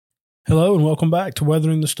Hello and welcome back to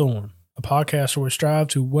Weathering the Storm, a podcast where we strive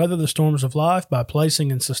to weather the storms of life by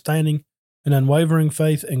placing and sustaining an unwavering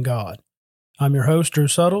faith in God. I'm your host, Drew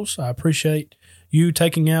Suttles. I appreciate you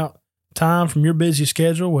taking out time from your busy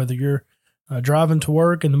schedule, whether you're driving to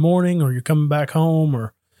work in the morning or you're coming back home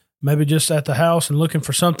or maybe just at the house and looking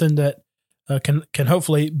for something that can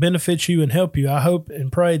hopefully benefit you and help you. I hope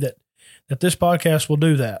and pray that this podcast will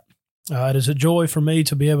do that. It is a joy for me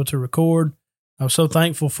to be able to record. I'm so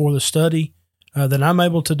thankful for the study that I'm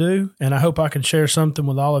able to do, and I hope I can share something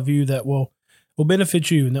with all of you that will benefit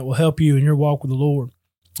you and that will help you in your walk with the Lord,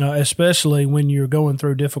 especially when you're going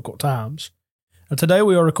through difficult times. Today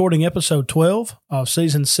we are recording episode 12 of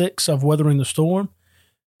season 6 of Weathering the Storm,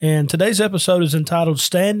 and today's episode is entitled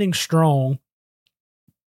Standing Strong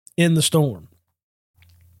in the Storm.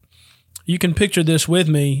 You can picture this with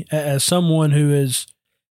me as someone who is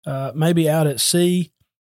maybe out at sea,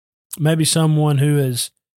 maybe someone who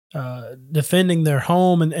is defending their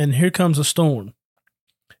home, and here comes a storm.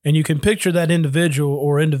 And you can picture that individual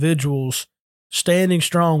or individuals standing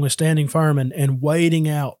strong and standing firm and waiting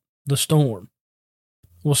out the storm.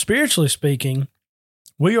 Well, spiritually speaking,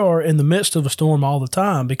 we are in the midst of a storm all the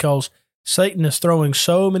time because Satan is throwing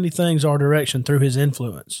so many things our direction through his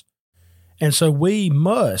influence. And so we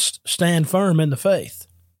must stand firm in the faith.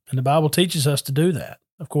 And the Bible teaches us to do that.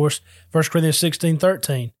 Of course, 1 Corinthians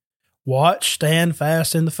 16:13. Watch, stand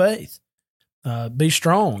fast in the faith. Be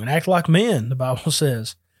strong and act like men, the Bible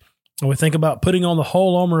says. And we think about putting on the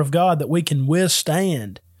whole armor of God that we can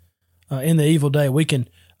withstand in the evil day. We can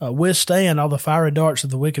withstand all the fiery darts of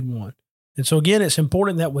the wicked one. And so again, it's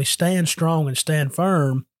important that we stand strong and stand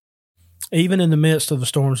firm even in the midst of the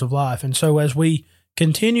storms of life. And so as we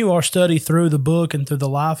continue our study through the book and through the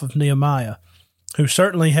life of Nehemiah, who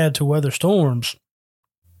certainly had to weather storms,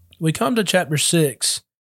 we come to chapter 6.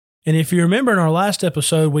 And if you remember in our last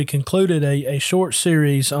episode, we concluded a short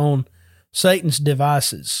series on Satan's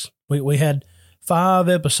devices. We had 5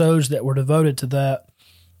 episodes that were devoted to that.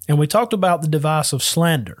 And we talked about the device of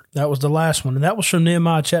slander. That was the last one. And that was from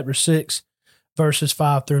Nehemiah chapter 6, verses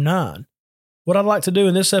 5 through 9. What I'd like to do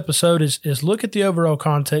in this episode is look at the overall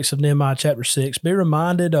context of Nehemiah chapter 6, be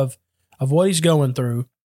reminded of what he's going through.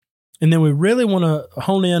 And then we really want to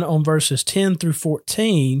hone in on verses 10 through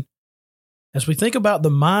 14 as we think about the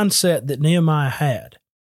mindset that Nehemiah had.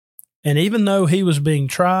 And even though he was being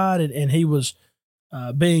tried and he was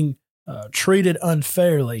being treated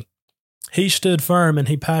unfairly, he stood firm and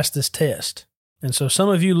he passed this test. And so some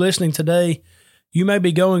of you listening today, you may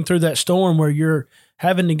be going through that storm where you're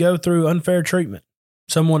having to go through unfair treatment.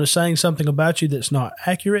 Someone is saying something about you that's not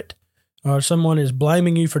accurate, or someone is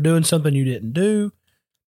blaming you for doing something you didn't do.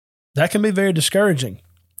 That can be very discouraging.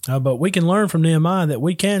 But we can learn from Nehemiah that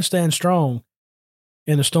we can stand strong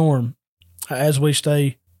in the storm as we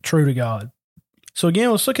stay true to God. So again,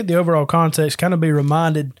 let's look at the overall context, kind of be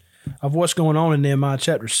reminded of what's going on in Nehemiah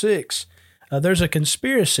chapter 6. There's a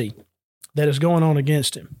conspiracy that is going on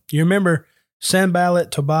against him. You remember Sanballat,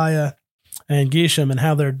 Tobiah, and Geshem and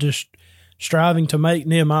how they're just striving to make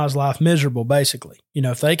Nehemiah's life miserable, basically. You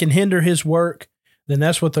know, if they can hinder his work, then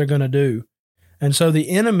that's what they're going to do. And so the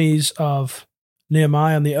enemies of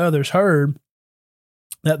Nehemiah and the others heard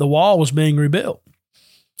that the wall was being rebuilt,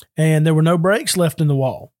 and there were no breaks left in the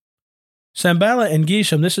wall. Sanballat and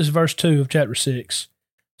Geshem, this is verse 2 of chapter 6,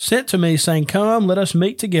 sent to me, saying, Come, let us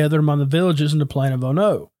meet together among the villages in the plain of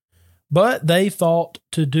Ono. But they thought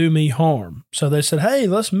to do me harm. So they said, hey,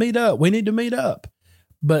 let's meet up. We need to meet up.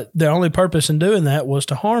 But their only purpose in doing that was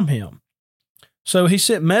to harm him. So he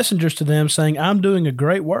sent messengers to them, saying, I'm doing a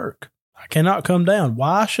great work. I cannot come down.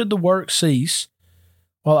 Why should the work cease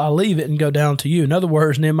while I leave it and go down to you? In other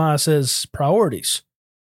words, Nehemiah says priorities,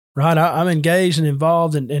 right? I'm engaged and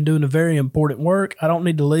involved in doing a very important work. I don't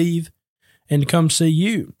need to leave and come see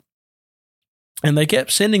you. And they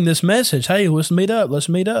kept sending this message, hey, let's meet up, let's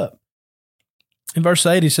meet up. In verse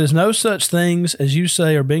 8, he says, No such things as you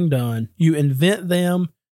say are being done. You invent them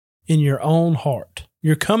in your own heart.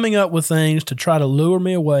 You're coming up with things to try to lure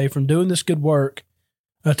me away from doing this good work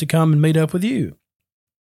to come and meet up with you.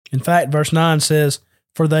 In fact, verse 9 says,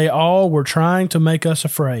 For they all were trying to make us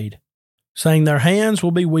afraid, saying their hands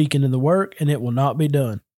will be weakened in the work and it will not be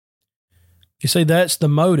done. You see, that's the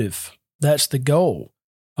motive. That's the goal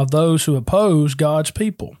of those who oppose God's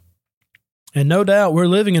people. And no doubt we're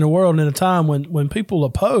living in a world and in a time when people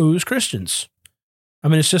oppose Christians. I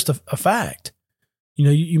mean, it's just a fact. You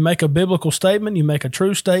know, you make a biblical statement, you make a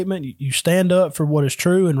true statement, you stand up for what is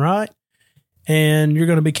true and right, and you're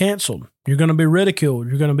going to be canceled. You're going to be ridiculed.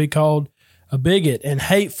 You're going to be called a bigot and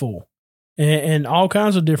hateful and all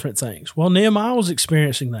kinds of different things. Well, Nehemiah was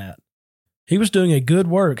experiencing that. He was doing a good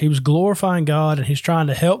work. He was glorifying God, and he's trying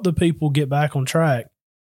to help the people get back on track.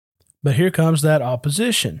 But here comes that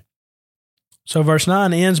opposition. So verse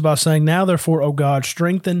 9 ends by saying, "Now therefore, O God,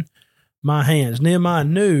 strengthen my hands." Nehemiah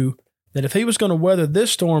knew that if he was going to weather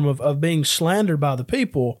this storm of being slandered by the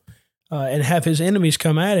people and have his enemies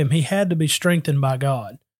come at him, he had to be strengthened by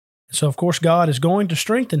God. So, of course, God is going to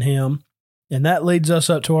strengthen him, and that leads us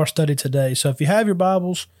up to our study today. So if you have your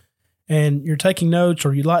Bibles and you're taking notes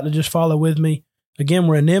or you'd like to just follow with me, again,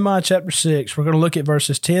 we're in Nehemiah chapter 6. We're going to look at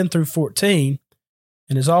verses 10 through 14.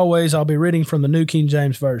 And as always, I'll be reading from the New King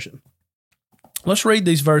James Version. Let's read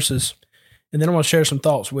these verses, and then I want to share some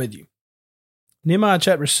thoughts with you. Nehemiah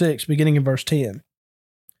chapter 6, beginning in verse 10.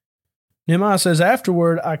 Nehemiah says,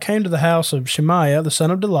 "Afterward I came to the house of Shemaiah, the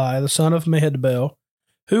son of Delaiah, the son of Mehetabel,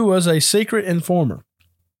 who was a secret informer.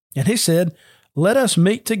 And he said, 'Let us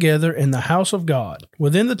meet together in the house of God,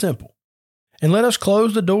 within the temple, and let us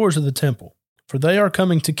close the doors of the temple, for they are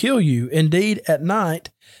coming to kill you. Indeed, at night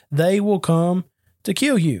they will come to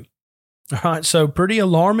kill you.'" All right, so pretty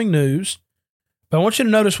alarming news. But I want you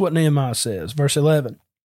to notice what Nehemiah says, verse 11.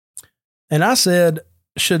 "And I said,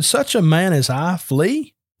 should such a man as I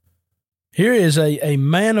flee?" Here is a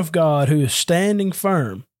man of God who is standing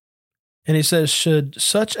firm. And he says, should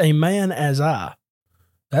such a man as I.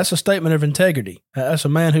 That's a statement of integrity. That's a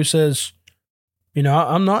man who says,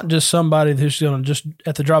 I'm not just somebody who's going to just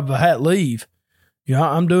at the drop of a hat leave.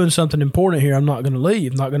 I'm doing something important here. I'm not going to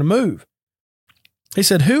leave. I'm not going to move. He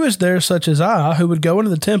said, "Who is there such as I who would go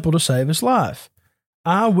into the temple to save his life?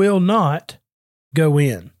 I will not go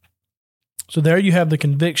in." So there you have the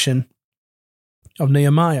conviction of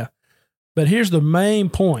Nehemiah. But here's the main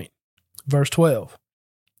point, verse 12.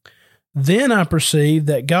 "Then I perceived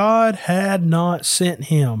that God had not sent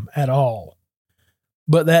him at all,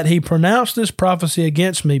 but that he pronounced this prophecy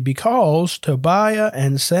against me because Tobiah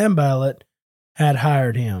and Sanballat had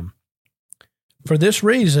hired him. For this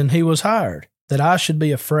reason he was hired, that I should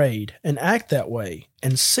be afraid and act that way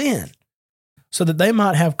and sin, so that they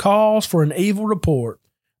might have cause for an evil report,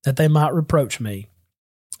 that they might reproach me."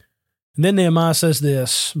 And then Nehemiah says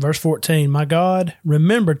this, verse 14, "My God,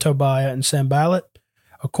 remember Tobiah and Sanballat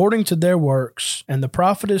according to their works, and the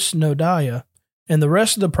prophetess Noadiah, and the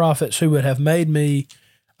rest of the prophets who would have made me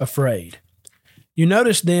afraid." You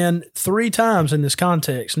notice then 3 times in this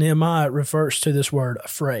context, Nehemiah refers to this word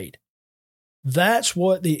afraid. That's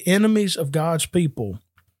what the enemies of God's people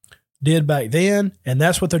did back then, and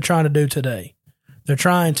that's what they're trying to do today. They're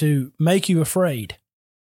trying to make you afraid.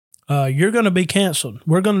 You're going to be canceled.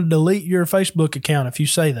 We're going to delete your Facebook account if you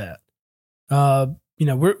say that.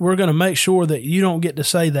 We're going to make sure that you don't get to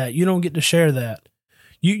say that. You don't get to share that.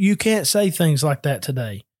 You can't say things like that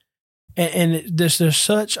today. And there's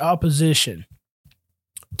such opposition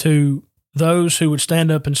to those who would stand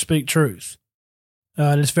up and speak truth.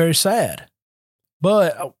 And it's very sad.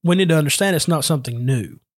 But we need to understand it's not something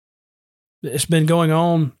new. It's been going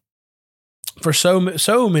on for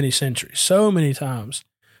so many centuries, so many times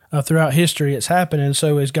throughout history. It's happened. And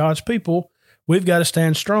so as God's people, we've got to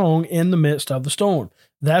stand strong in the midst of the storm.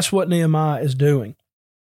 That's what Nehemiah is doing.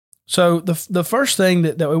 So the first thing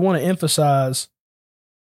that we want to emphasize,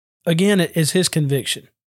 again, is his conviction.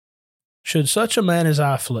 Should such a man as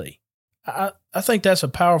I flee? I think that's a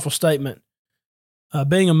powerful statement.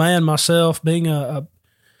 Being a man myself, being a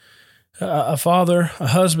father, a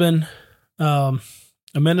husband, a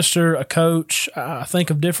minister, a coach, I think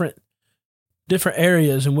of different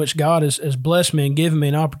areas in which God has blessed me and given me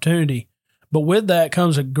an opportunity. But with that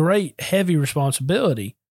comes a great heavy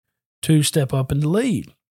responsibility to step up and to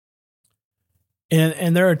lead.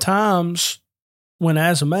 And there are times when,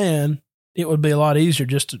 as a man, it would be a lot easier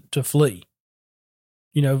just to flee.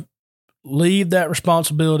 Leave that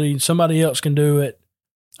responsibility. Somebody else can do it.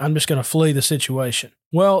 I'm just going to flee the situation.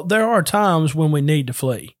 Well, there are times when we need to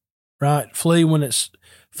flee, right? Flee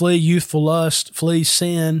youthful lust, flee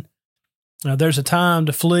sin. There's a time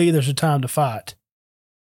to flee. There's a time to fight.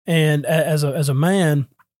 And as a man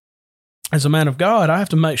of God, I have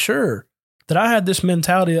to make sure that I had this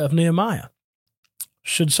mentality of Nehemiah.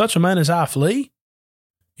 Should such a man as I flee?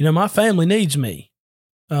 My family needs me.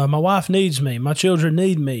 My wife needs me. My children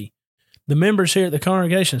need me. The members here at the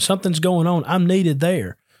congregation, something's going on. I'm needed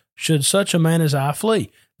there. Should such a man as I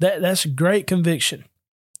flee? That's great conviction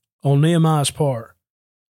on Nehemiah's part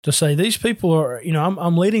to say these people are,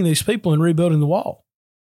 I'm leading these people in rebuilding the wall.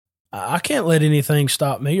 I can't let anything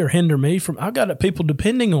stop me or hinder me from, I've got people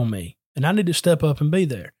depending on me, and I need to step up and be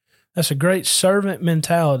there. That's a great servant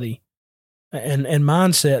mentality and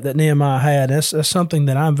mindset that Nehemiah had. That's something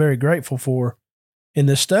that I'm very grateful for in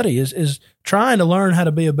this study is trying to learn how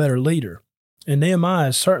to be a better leader. And Nehemiah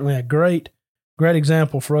is certainly a great Great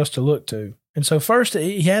example for us to look to. And so first,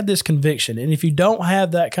 he had this conviction. And if you don't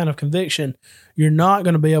have that kind of conviction, you're not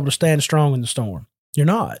going to be able to stand strong in the storm. You're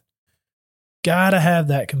not. Got to have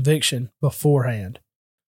that conviction beforehand.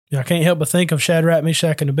 I can't help but think of Shadrach,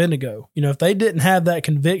 Meshach, and Abednego. If they didn't have that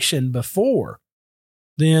conviction before,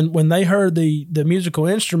 then when they heard the musical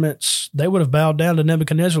instruments, they would have bowed down to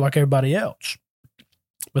Nebuchadnezzar like everybody else.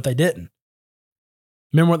 But they didn't.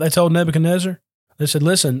 Remember what they told Nebuchadnezzar? They said,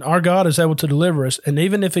 listen, our God is able to deliver us, and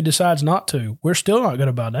even if he decides not to, we're still not going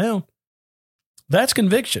to bow down. That's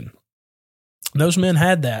conviction. Those men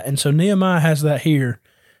had that, and so Nehemiah has that here.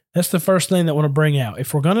 That's the first thing that I want to bring out.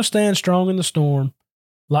 If we're going to stand strong in the storm,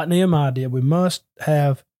 like Nehemiah did, we must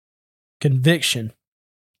have conviction.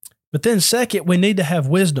 But then second, we need to have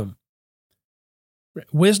wisdom.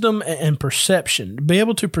 Wisdom and perception. To be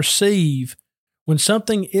able to perceive when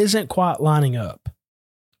something isn't quite lining up.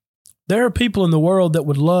 There are people in the world that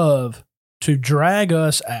would love to drag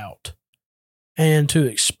us out and to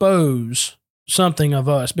expose something of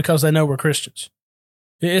us because they know we're Christians.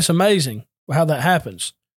 It's amazing how that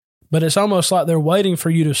happens, but it's almost like they're waiting for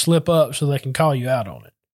you to slip up so they can call you out on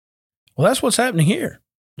it. Well, that's what's happening here.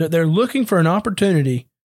 That they're looking for an opportunity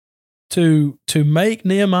to make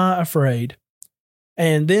Nehemiah afraid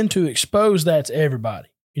and then to expose that to everybody.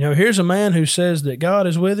 Here's a man who says that God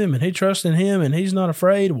is with him and he trusts in him and he's not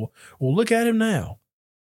afraid. Well, look at him now.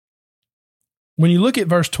 When you look at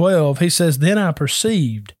verse 12, he says, then I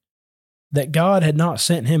perceived that God had not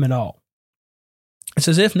sent him at all. It's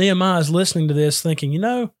as if Nehemiah is listening to this thinking,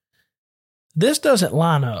 this doesn't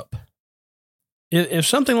line up. If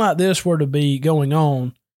something like this were to be going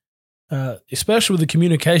on, especially with the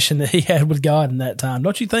communication that he had with God in that time,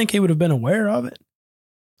 don't you think he would have been aware of it?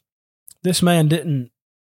 This man didn't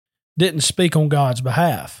speak on God's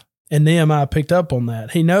behalf, and Nehemiah picked up on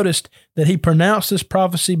that. He noticed that he pronounced this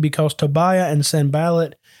prophecy because Tobiah and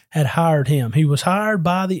Sanballat had hired him. He was hired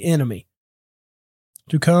by the enemy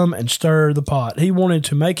to come and stir the pot. He wanted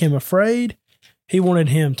to make him afraid. He wanted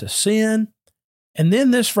him to sin. And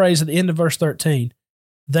then this phrase at the end of verse 13,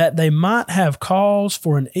 that they might have cause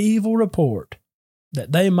for an evil report,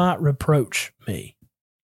 that they might reproach me.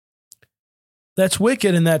 That's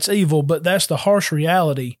wicked and that's evil, but that's the harsh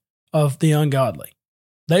reality of the ungodly.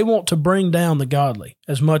 They want to bring down the godly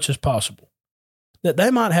as much as possible, that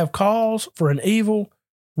they might have cause for an evil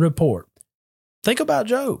report. Think about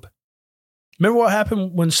Job. Remember what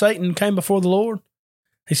happened when Satan came before the Lord?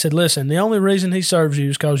 He said, listen, the only reason he serves you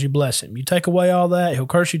is because you bless him. You take away all that, he'll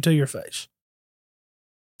curse you to your face.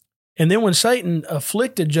 And then when Satan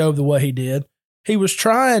afflicted Job the way he did, he was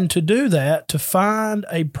trying to do that to find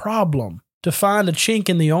a problem, to find a chink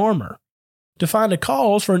in the armor, to find a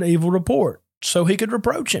cause for an evil report so he could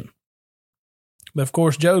reproach him. But of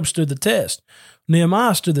course, Job stood the test.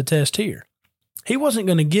 Nehemiah stood the test here. He wasn't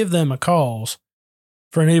going to give them a cause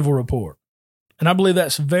for an evil report. And I believe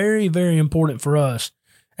that's very, very important for us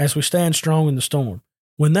as we stand strong in the storm.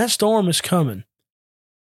 When that storm is coming,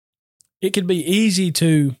 it could be easy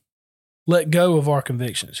to let go of our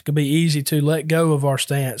convictions. It could be easy to let go of our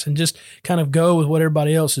stance and just kind of go with what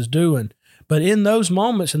everybody else is doing. But in those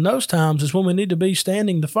moments and those times is when we need to be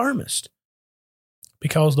standing the firmest,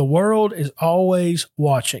 because the world is always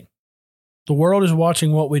watching. The world is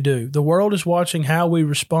watching what we do. The world is watching how we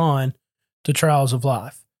respond to trials of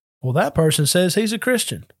life. Well, that person says he's a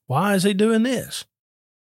Christian. Why is he doing this?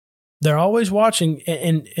 They're always watching,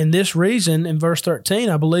 and this reason in verse 13,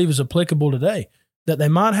 I believe, is applicable today, that they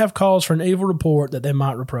might have cause for an evil report, that they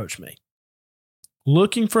might reproach me.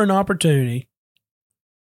 Looking for an opportunity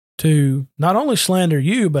to not only slander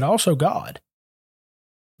you, but also God,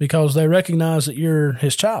 because they recognize that you're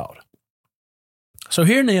his child. So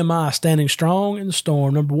here Nehemiah standing strong in the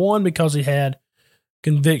storm, number one, because he had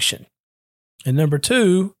conviction. And number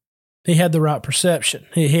two, he had the right perception.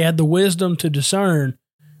 He had the wisdom to discern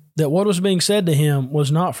that what was being said to him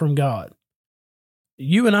was not from God.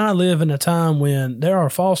 You and I live in a time when there are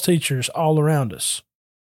false teachers all around us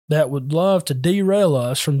that would love to derail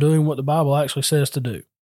us from doing what the Bible actually says to do.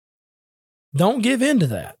 Don't give in to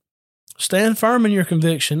that. Stand firm in your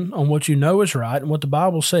conviction on what you know is right and what the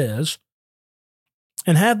Bible says,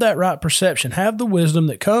 and have that right perception. Have the wisdom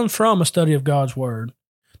that comes from a study of God's Word,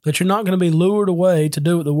 that you're not going to be lured away to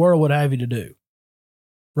do what the world would have you to do.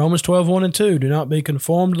 Romans 12:1 and 2, do not be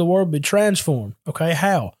conformed to the world, be transformed. Okay,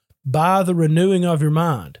 how? By the renewing of your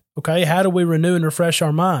mind. Okay, how do we renew and refresh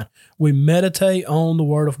our mind? We meditate on the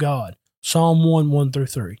Word of God. Psalm 1,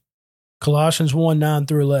 1-3. Colossians 1,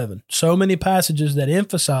 9-11. So many passages that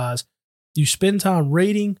emphasize you spend time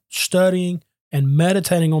reading, studying, and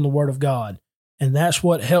meditating on the Word of God. And that's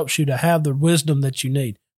what helps you to have the wisdom that you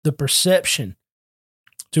need, the perception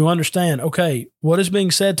to understand, okay, what is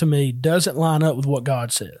being said to me doesn't line up with what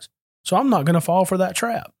God says. So I'm not going to fall for that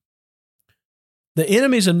trap. The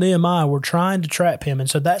enemies of Nehemiah were trying to trap him, and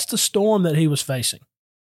so that's the storm that he was facing.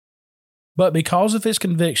 But because of his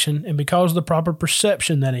conviction and because of the proper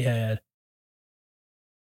perception that he had,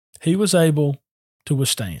 he was able to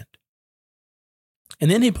withstand. And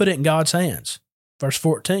then he put it in God's hands. Verse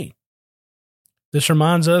 14. This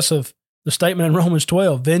reminds us of the statement in Romans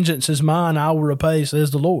 12, vengeance is mine, I will repay,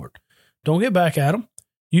 says the Lord. Don't get back at him.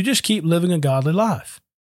 You just keep living a godly life.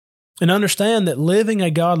 And understand that living a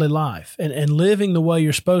godly life and living the way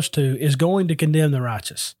you're supposed to is going to condemn the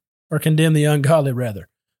righteous, or condemn the ungodly rather.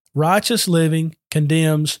 Righteous living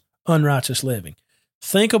condemns unrighteous living.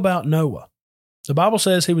 Think about Noah. The Bible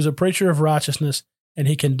says he was a preacher of righteousness and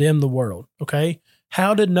he condemned the world. Okay?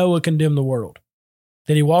 How did Noah condemn the world?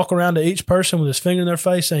 Did he walk around to each person with his finger in their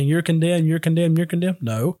face saying, you're condemned, you're condemned, you're condemned?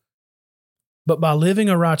 No. But by living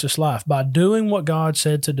a righteous life, by doing what God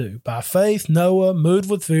said to do, by faith, Noah moved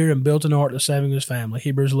with fear and built an ark to saving his family,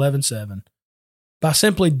 Hebrews 11:7. By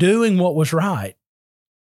simply doing what was right,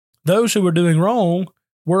 those who were doing wrong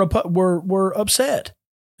were upset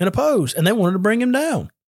and opposed, and they wanted to bring him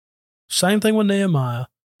down. Same thing with Nehemiah,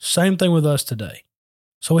 same thing with us today.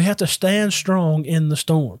 So we have to stand strong in the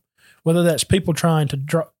storm, whether that's people trying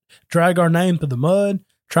to drag our name through the mud,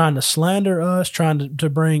 trying to slander us, trying to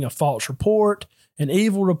bring a false report, an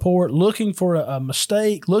evil report, looking for a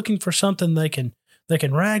mistake, looking for something they can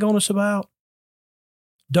rag on us about.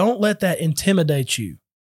 Don't let that intimidate you.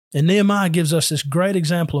 And Nehemiah gives us this great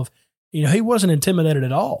example of, he wasn't intimidated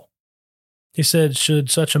at all. He said, should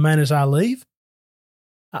such a man as I leave?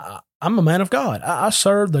 I'm a man of God. I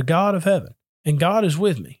serve the God of heaven, and God is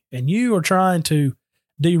with me. And you are trying to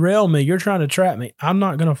derail me. You're trying to trap me. I'm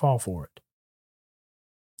not going to fall for it.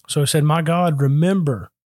 So he said, my God,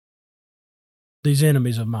 remember these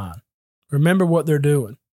enemies of mine. Remember what they're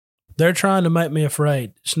doing. They're trying to make me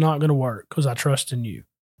afraid. It's not going to work because I trust in you.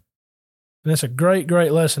 And that's a great,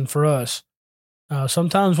 great lesson for us.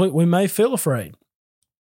 Sometimes we may feel afraid.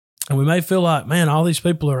 And we may feel like, man, all these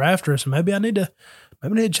people are after us, and maybe I need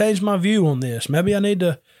to change my view on this. Maybe I need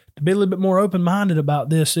to be a little bit more open-minded about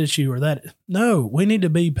this issue or that. No, we need to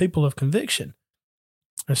be people of conviction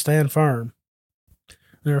and stand firm.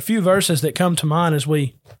 There are a few verses that come to mind as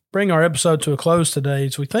we bring our episode to a close today.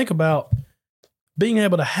 As we think about being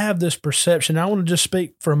able to have this perception, I want to just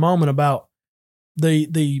speak for a moment about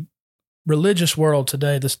the religious world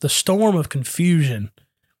today, the storm of confusion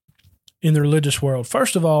in the religious world.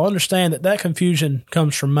 First of all, understand that confusion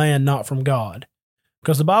comes from man, not from God.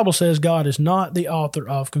 Because the Bible says God is not the author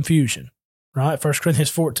of confusion, right? 1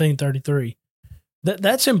 Corinthians 14:33.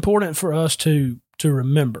 That's important for us to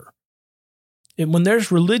remember. When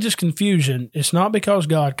there's religious confusion, it's not because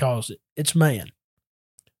God caused it. It's man.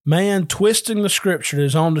 Man twisting the scripture to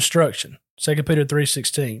his own destruction, 2 Peter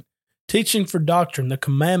 3:16. Teaching for doctrine the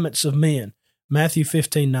commandments of men, Matthew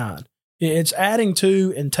 15:9. It's adding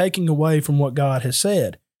to and taking away from what God has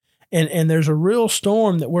said. And there's a real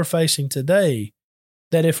storm that we're facing today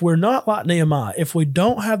that if we're not like Nehemiah, if we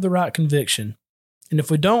don't have the right conviction, and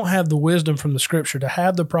if we don't have the wisdom from the scripture to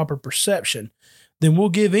have the proper perception, then we'll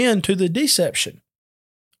give in to the deception.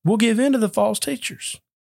 We'll give in to the false teachers.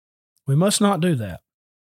 We must not do that.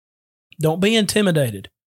 Don't be intimidated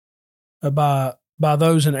by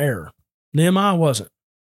those in error. Nehemiah wasn't,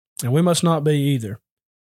 and we must not be either.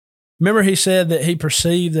 Remember, he said that he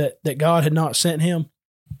perceived that God had not sent him.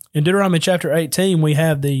 In Deuteronomy chapter 18, we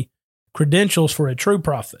have the credentials for a true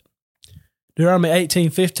prophet. Deuteronomy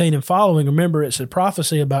 18:15 and following, remember, it's a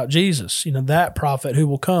prophecy about Jesus, that prophet who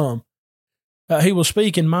will come. He will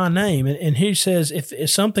speak in my name. And he says, if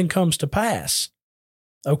something comes to pass,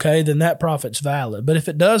 okay, then that prophet's valid. But if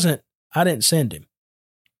it doesn't, I didn't send him.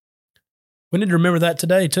 We need to remember that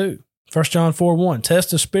today too. 1 John 4:1,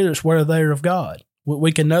 test the spirits whether they are of God.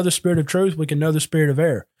 We can know the spirit of truth. We can know the spirit of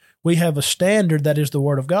error. We have a standard that is the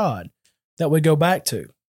word of God that we go back to.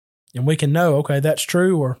 And we can know, okay, that's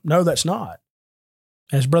true, or no, that's not.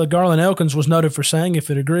 As Brother Garland Elkins was noted for saying, if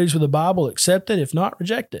it agrees with the Bible, accept it. If not,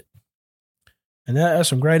 reject it. And that's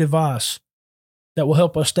some great advice that will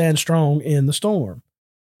help us stand strong in the storm.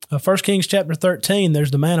 1 Kings chapter 13,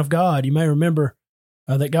 there's the man of God. You may remember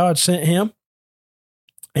that God sent him.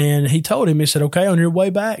 And he told him, he said, okay, on your way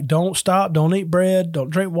back, don't stop, don't eat bread, don't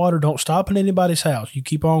drink water, don't stop in anybody's house. You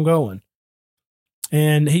keep on going.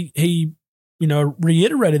 And he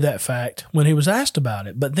reiterated that fact when he was asked about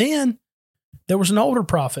it. But then there was an older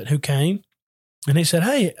prophet who came, and he said,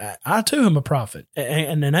 hey, I too am a prophet.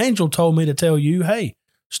 And an angel told me to tell you, hey,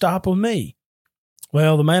 stop with me.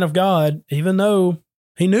 Well, the man of God, even though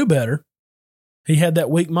he knew better, He had that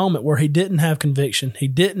weak moment where he didn't have conviction. He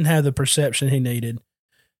didn't have the perception he needed.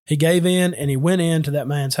 He gave in and he went into that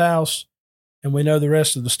man's house. And we know the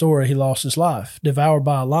rest of the story. He lost his life, devoured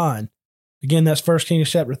by a lion. Again, that's 1 Kings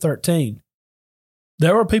chapter 13.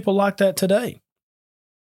 There are people like that today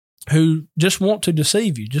who just want to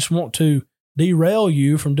deceive you, just want to derail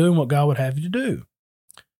you from doing what God would have you to do.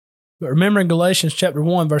 But remember in Galatians chapter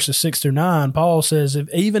 1, verses 6 through 9, Paul says,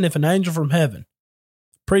 even if an angel from heaven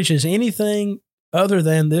preaches anything other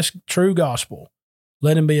than this true gospel,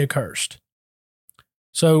 let him be accursed.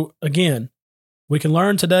 So again, we can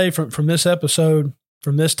learn today from this episode,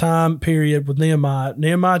 from this time period with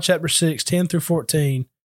Nehemiah chapter 6, 10 through 14,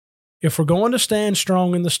 if we're going to stand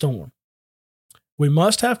strong in the storm, we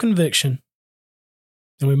must have conviction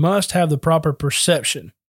and we must have the proper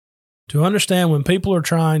perception to understand when people are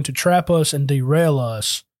trying to trap us and derail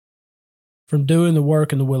us from doing the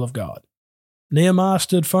work and the will of God. Nehemiah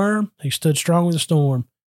stood firm. He stood strong in the storm.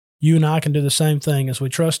 You and I can do the same thing as we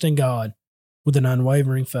trust in God with an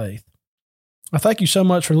unwavering faith. I thank you so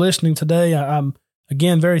much for listening today. I'm,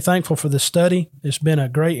 again, very thankful for this study. It's been a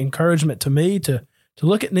great encouragement to me to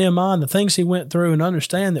look at Nehemiah and the things he went through and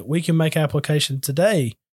understand that we can make application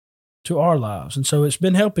today to our lives. And so it's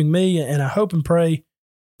been helping me, and I hope and pray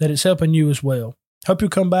that it's helping you as well. Hope you'll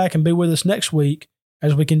come back and be with us next week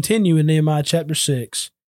as we continue in Nehemiah chapter 6.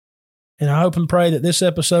 And I hope and pray that this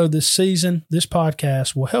episode, this season, this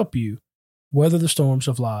podcast will help you weather the storms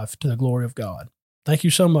of life to the glory of God. Thank you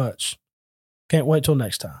so much. Can't wait till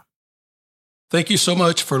next time. Thank you so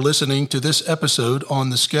much for listening to this episode on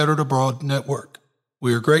the Scattered Abroad Network.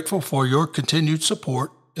 We are grateful for your continued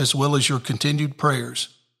support as well as your continued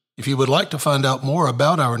prayers. If you would like to find out more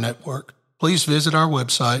about our network, please visit our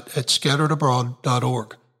website at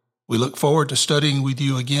scatteredabroad.org. We look forward to studying with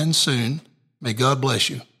you again soon. May God bless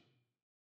you.